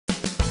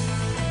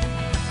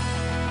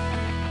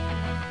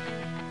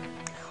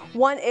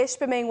One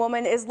Ishpeming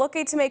woman is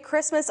looking to make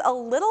Christmas a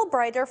little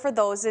brighter for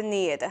those in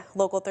need.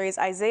 Local 3's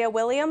Isaiah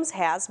Williams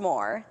has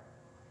more.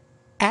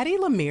 Addie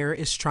Lemire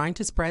is trying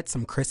to spread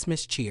some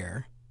Christmas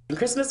cheer.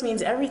 Christmas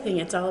means everything.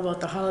 It's all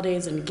about the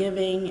holidays and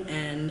giving,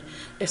 and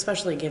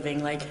especially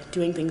giving, like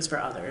doing things for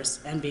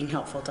others and being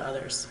helpful to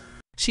others.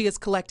 She is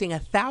collecting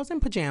 1,000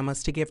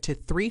 pajamas to give to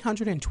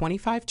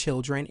 325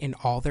 children and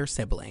all their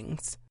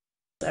siblings.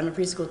 I'm a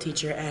preschool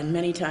teacher, and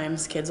many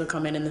times kids will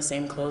come in the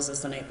same clothes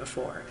as the night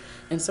before.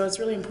 And so it's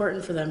really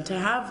important for them to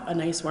have a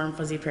nice warm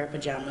fuzzy pair of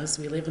pajamas.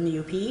 We live in the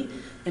UP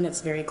and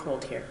it's very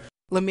cold here.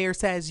 Lemire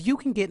says you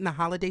can get in the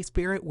holiday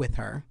spirit with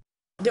her.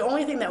 The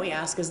only thing that we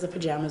ask is the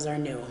pajamas are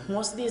new.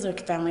 Most of these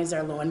families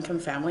are low-income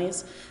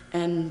families,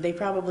 and they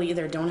probably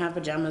either don't have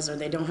pajamas or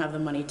they don't have the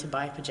money to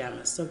buy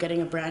pajamas. So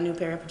getting a brand new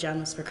pair of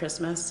pajamas for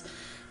Christmas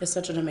is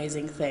such an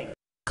amazing thing.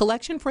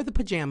 Collection for the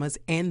pajamas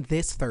end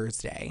this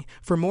Thursday.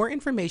 For more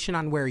information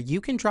on where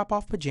you can drop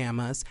off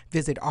pajamas,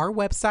 visit our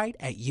website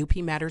at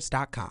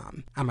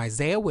upmatters.com. I'm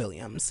Isaiah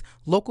Williams,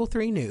 Local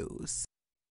 3 News.